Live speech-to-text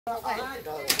Hai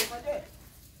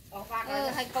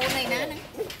câu này nè.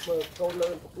 Câu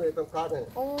lên này tao phát này.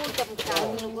 Ô chầm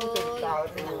cào luôn ơi.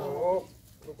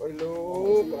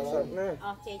 Lúa sạch nè.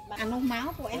 Ăn uống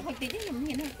máu của em hơi tí làm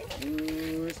gì nữa.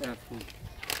 Sạch.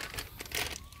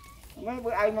 Mấy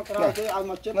bữa ai mà coi chứ ai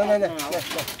mà chết này này.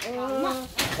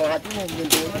 Thôi hạt chúng mình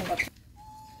tuổi.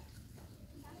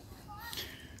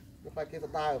 Phải kia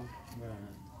ta không?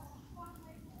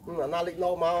 Nhưng mà na lịch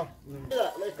lâu mà.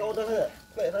 Đây câu đó này.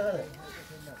 Vậy thôi này.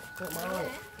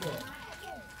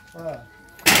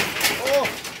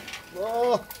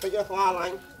 Ô, bây giờ hoa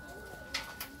lạnh.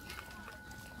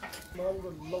 Mong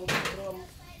gần lông rơm.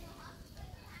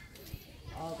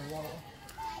 Thì hoa.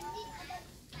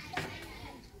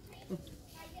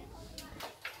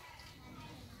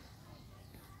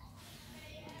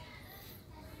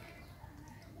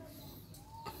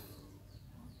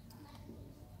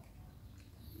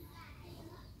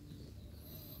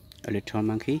 A little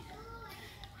monkey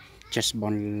just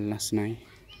born last night,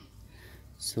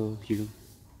 so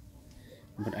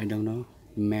but I don't know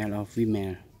male or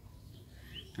female.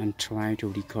 I'm trying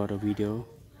to record a video,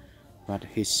 but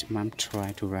his mom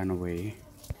tried to run away.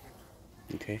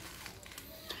 Okay,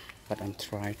 but I'm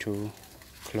trying to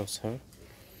close her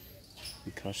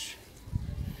because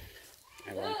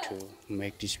I want to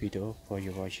make this video for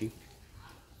you watching.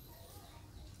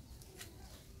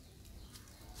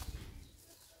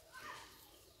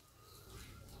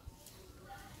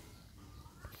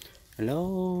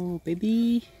 Hello,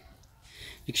 baby.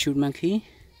 You cute monkey.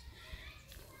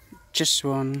 Just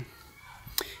one.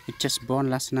 It just born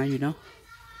last night, you know.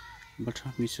 But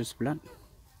Mrs. Blood.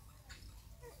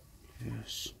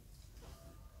 Yes.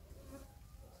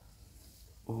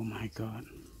 Oh my God.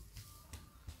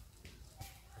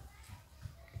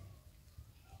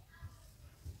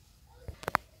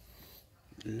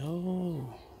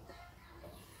 Hello.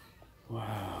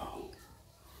 Wow.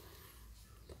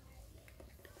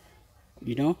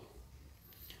 You know,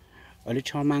 a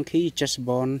little monkey just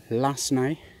born last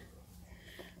night.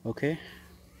 Okay,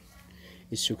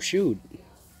 it's so cute.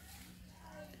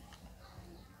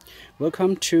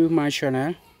 Welcome to my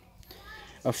channel,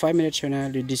 a 5-minute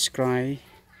channel to describe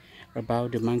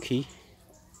about the monkey.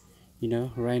 You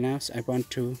know, right now I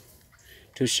want to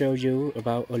show you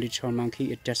about a little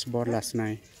monkey. It just born last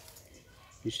night.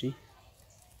 You see,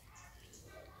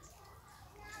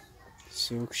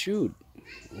 so cute.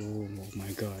 Oh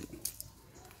my God.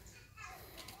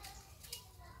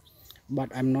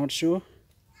 But I'm not sure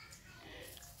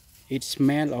it's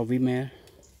male or female,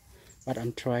 but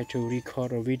I'm trying to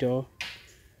record a video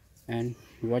and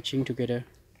watching together.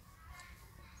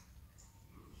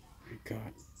 My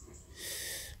God,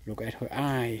 look at her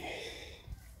eye.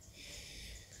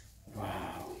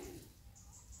 Wow.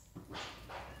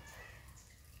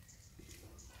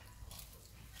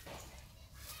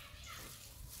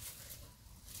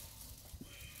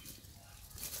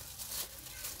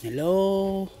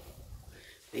 Hello,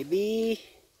 baby.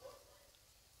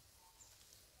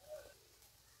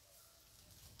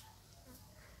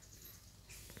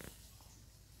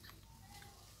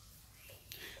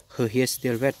 Her hair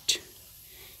still wet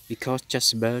because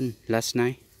just burned last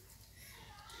night.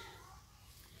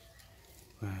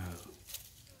 Wow.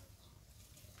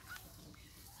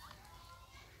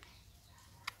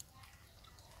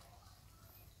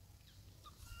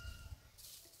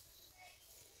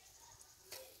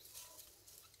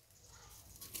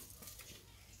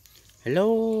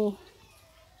 Hello.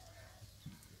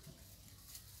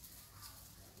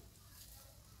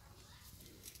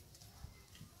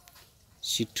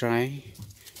 She try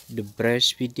the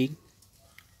breastfeeding.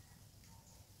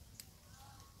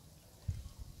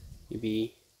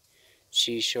 Maybe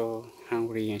she's so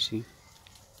hungry, I think.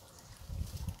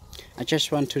 I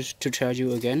just want to tell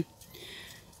you again.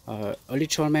 A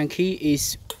little monkey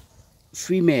is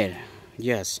female.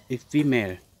 Yes, it's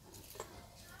female.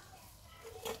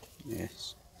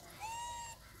 Yes.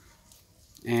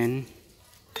 And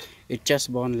it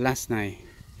just born last night.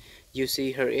 You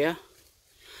see her ear?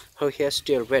 Her hair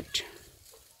still wet.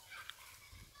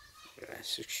 That's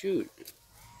so cute.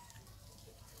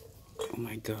 Oh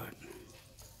my God.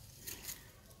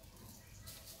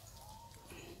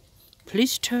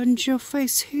 Please turn your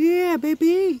face here,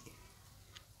 baby.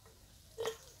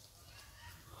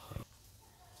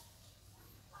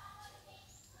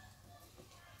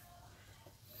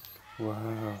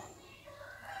 Wow.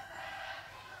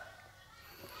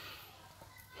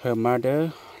 Her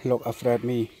mother looked after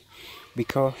me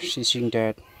because she think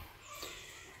that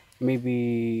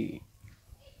maybe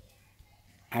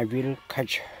I will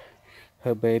catch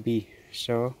her baby,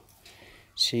 so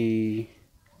she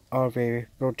always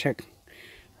protect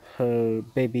her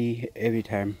baby every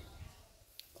time.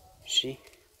 See?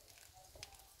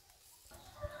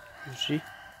 You see?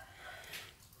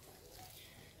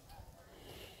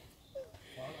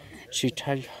 She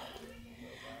tell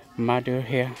mother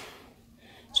here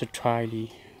to try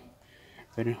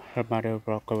when her mother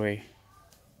walk away.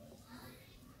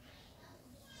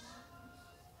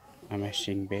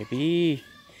 Amazing baby.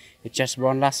 It just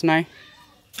born last night.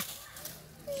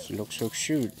 It looks so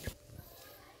cute.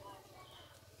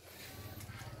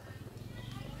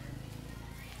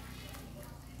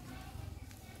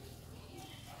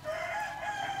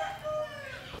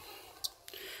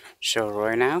 So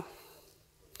right now,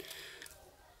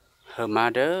 her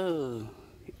mother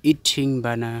eating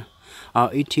banana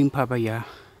or eating papaya,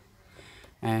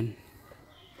 and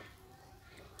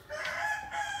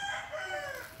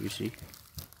you see,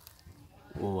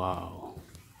 wow,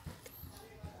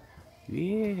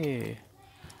 yeah,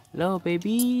 hello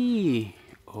baby,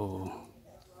 oh.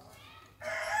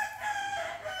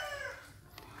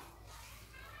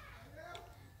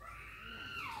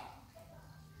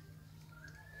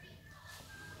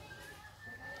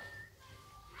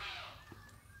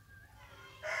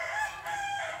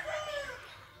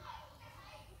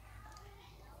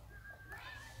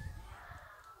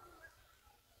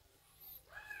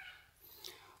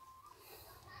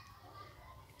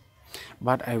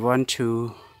 But I want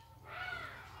to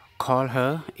call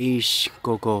her is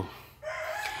Gogo.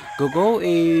 Gogo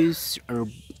is a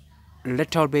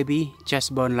little baby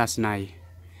just born last night.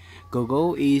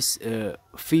 Gogo is a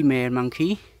female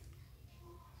monkey.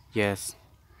 Yes.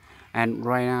 And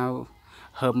right now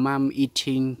her mom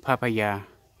eating papaya.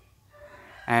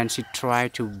 And she try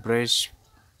to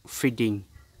breastfeeding.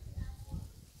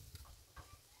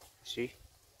 See?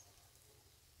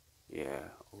 Yeah.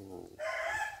 Oh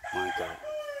my God.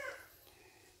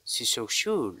 She's so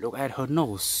cute. Look at her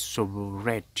nose, so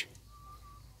red.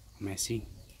 Amazing.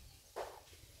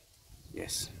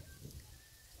 Yes.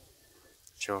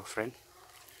 So, friend,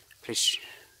 please.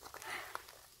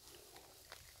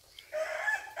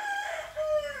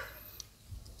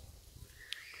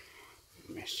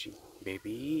 Amazing,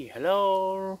 baby.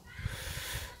 Hello.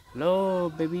 Hello,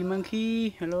 baby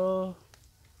monkey. Hello.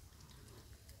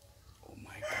 Oh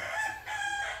my God.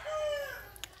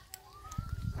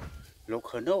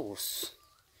 Look her nose.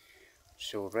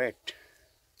 So red.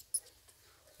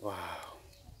 Wow.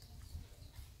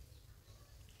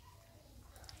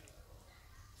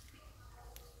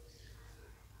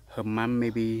 Her mom may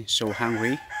be so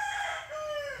hungry.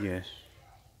 Yes.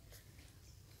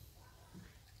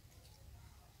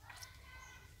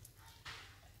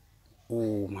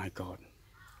 Oh my God.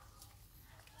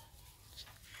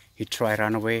 He tried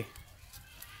run away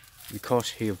because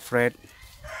he afraid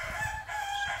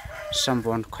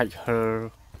someone catch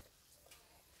her